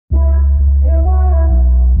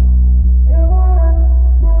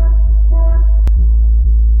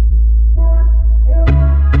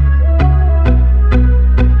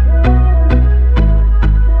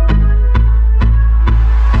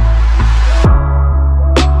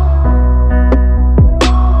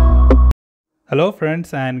Hello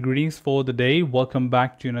friends and greetings for the day. Welcome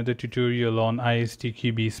back to another tutorial on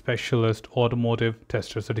ISTQB Specialist Automotive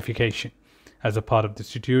Tester certification. As a part of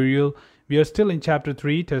this tutorial, we are still in Chapter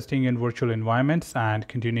 3, Testing in Virtual Environments, and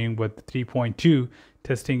continuing with 3.2,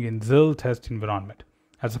 Testing in XiL Test Environment.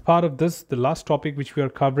 As a part of this, the last topic which we are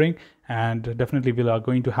covering, and definitely we are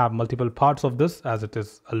going to have multiple parts of this as it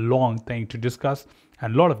is a long thing to discuss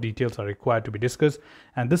and a lot of details are required to be discussed.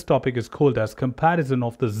 And this topic is called as comparison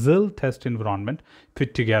of the XiL test environment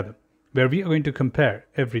fit together, where we are going to compare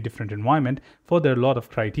every different environment for their lot of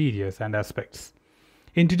criteria and aspects.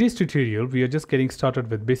 In today's tutorial, we are just getting started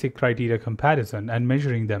with basic criteria comparison and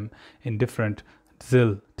measuring them in different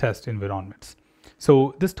XiL test environments.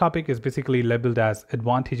 So this topic is basically labeled as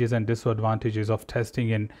advantages and disadvantages of testing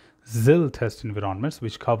in XiL test environments,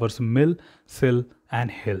 which covers MIL, XiL, and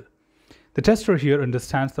HIL. The tester here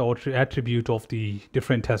understands the attribute of the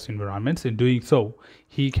different test environments. In doing so,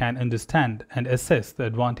 he can understand and assess the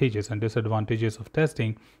advantages and disadvantages of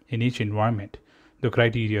testing in each environment. The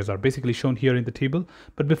criteria are basically shown here in the table.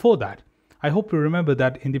 But before that, I hope you remember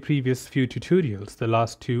that in the previous few tutorials, the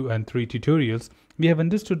last 2 and 3 tutorials, we have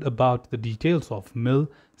understood about the details of MIL,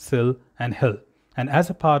 XiL, and HIL. And as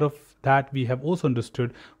a part of that, we have also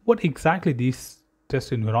understood what exactly these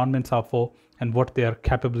test environments are for and what their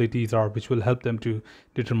capabilities are, which will help them to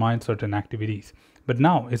determine certain activities. But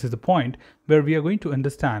now this is the point where we are going to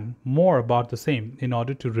understand more about the same in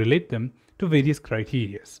order to relate them to various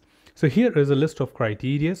criteria. So here is a list of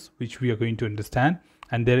criteria which we are going to understand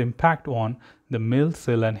and their impact on the MIL,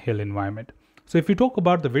 XiL, and HIL environment. So if we talk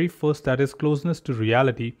about the very first, that is closeness to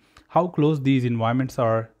reality, how close these environments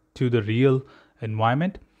are to the real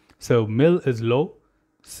environment. So MIL is low,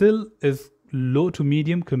 XiL is low to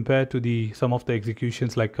medium compared to some of the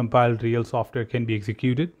executions like compiled real software can be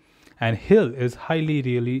executed, and HIL is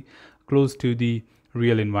really close to the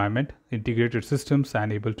real environment, integrated systems,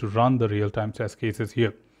 and able to run the real-time test cases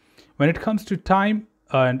here. When it comes to time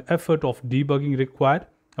and effort of debugging required,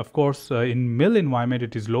 of course in MIL environment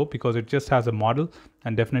it is low because it just has a model,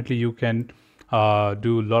 and definitely you can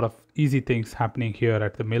do a lot of easy things happening here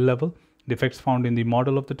at the MIL level. Defects found in the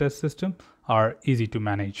model of the test system are easy to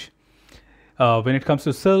manage. When it comes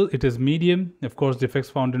to XiL, it is medium. Of course,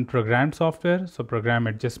 defects found in programmed software. So program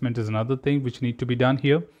adjustment is another thing which need to be done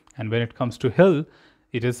here. And when it comes to HIL,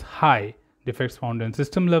 it is high. Defects found in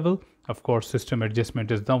system level. Of course, system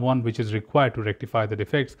adjustment is the one which is required to rectify the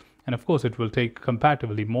defects. And of course, it will take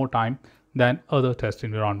comparatively more time than other test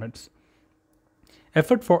environments.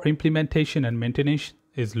 Effort for implementation and maintenance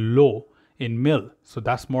is low in MIL, so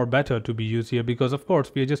that's more better to be used here because of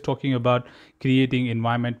course we are just talking about creating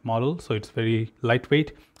environment model, so it's very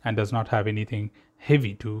lightweight and does not have anything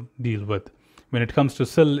heavy to deal with. When it comes to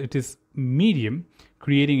XiL, it is medium,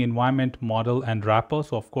 creating environment model and wrapper,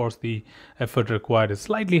 so of course the effort required is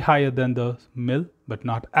slightly higher than the MIL but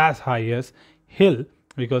not as high as HIL,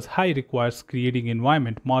 because high requires creating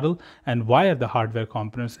environment model and wire the hardware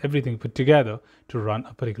components, everything put together to run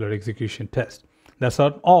a particular execution test. That's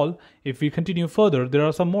not all. If we continue further, there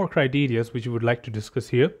are some more criteria which we would like to discuss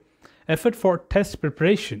here. Effort for test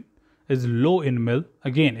preparation is low in MIL.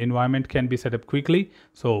 Again, environment can be set up quickly,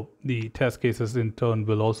 so the test cases in turn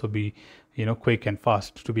will also be quick and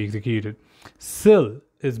fast to be executed. XiL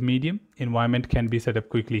is medium. Environment can be set up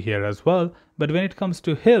quickly here as well. But when it comes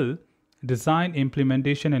to HIL, design,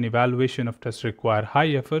 implementation, and evaluation of tests require high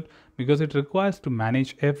effort because it requires to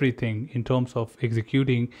manage everything in terms of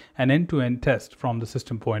executing an end-to-end test from the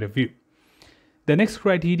system point of view. The next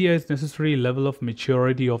criteria is necessary level of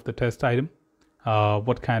maturity of the test item.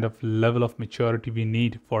 What kind of level of maturity we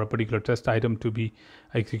need for a particular test item to be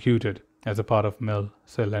executed as a part of MIL,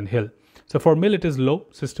 XiL, and HIL. So for MIL it is low,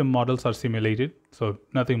 system models are simulated, so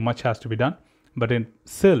nothing much has to be done. But in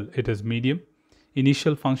XiL it is medium.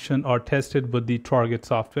 Initial function are tested with the target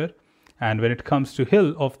software. And when it comes to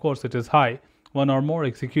HIL, of course, it is high. One or more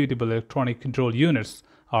executable electronic control units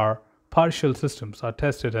or partial systems are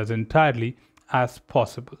tested as entirely as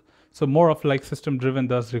possible. So more of like system driven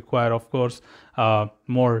does require, of course,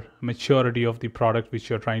 more maturity of the product which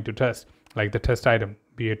you're trying to test, like the test item,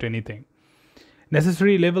 be it anything.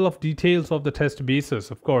 Necessary level of details of the test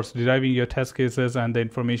basis, of course, deriving your test cases and the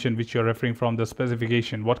information which you're referring from the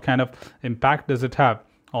specification. What kind of impact does it have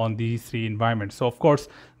on these three environments? So of course,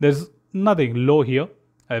 there's nothing low here.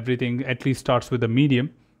 Everything at least starts with a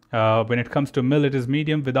medium. When it comes to MIL, it is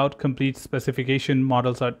medium. Without complete specification,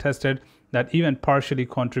 models are tested that even partially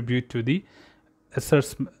contribute to the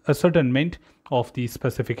ascertainment of the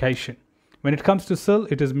specification. When it comes to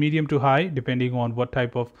XiL, it is medium to high depending on what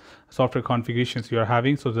type of software configurations you are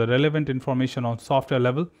having. So the relevant information on software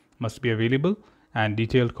level must be available, and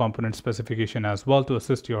detailed component specification as well to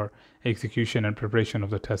assist your execution and preparation of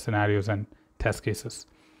the test scenarios and test cases.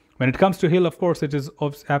 When it comes to XiL, of course, it is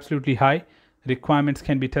absolutely high. Requirements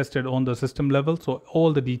can be tested on the system level, so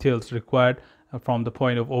all the details required from the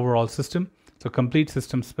point of overall system. So complete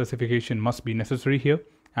system specification must be necessary here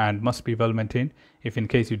and must be well maintained. If in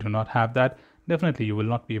case you do not have that, definitely you will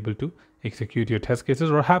not be able to execute your test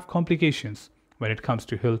cases or have complications when it comes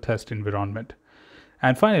to XiL test environment.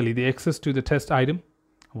 And finally, the access to the test item.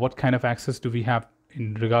 What kind of access do we have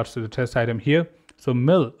in regards to the test item here? So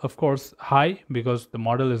MIL, of course, high, because the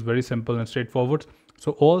model is very simple and straightforward.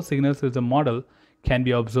 So all signals in the model can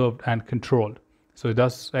be observed and controlled. So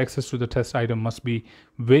thus access to the test item must be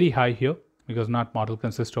very high here, because NAT model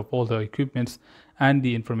consists of all the equipments and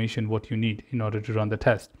the information what you need in order to run the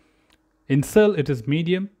test. In XiL, it is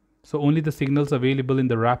medium, so only the signals available in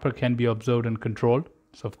the wrapper can be observed and controlled.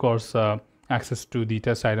 So of course, access to the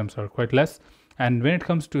test items are quite less. And when it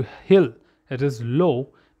comes to XiL, it is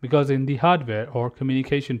low, because in the hardware or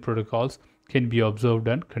communication protocols can be observed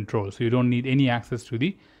and controlled. So you don't need any access to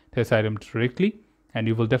the test item directly, and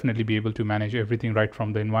you will definitely be able to manage everything right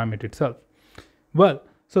from the environment itself. Well,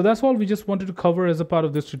 so that's all we just wanted to cover as a part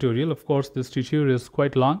of this tutorial. Of course, this tutorial is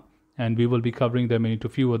quite long, and we will be covering them into a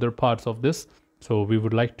few other parts of this. So we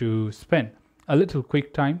would like to spend a little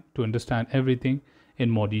quick time to understand everything in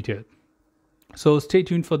more detail. So stay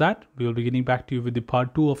tuned for that. We will be getting back to you with the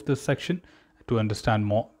part 2 of this section to understand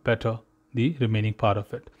more better the remaining part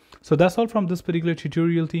of it. So that's all from this particular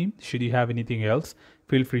tutorial team. Should you have anything else,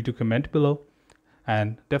 feel free to comment below,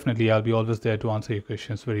 and definitely I'll be always there to answer your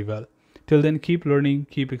questions very well. Till then, keep learning,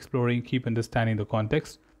 keep exploring, keep understanding the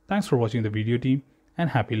context. Thanks for watching the video team, and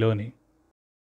happy learning.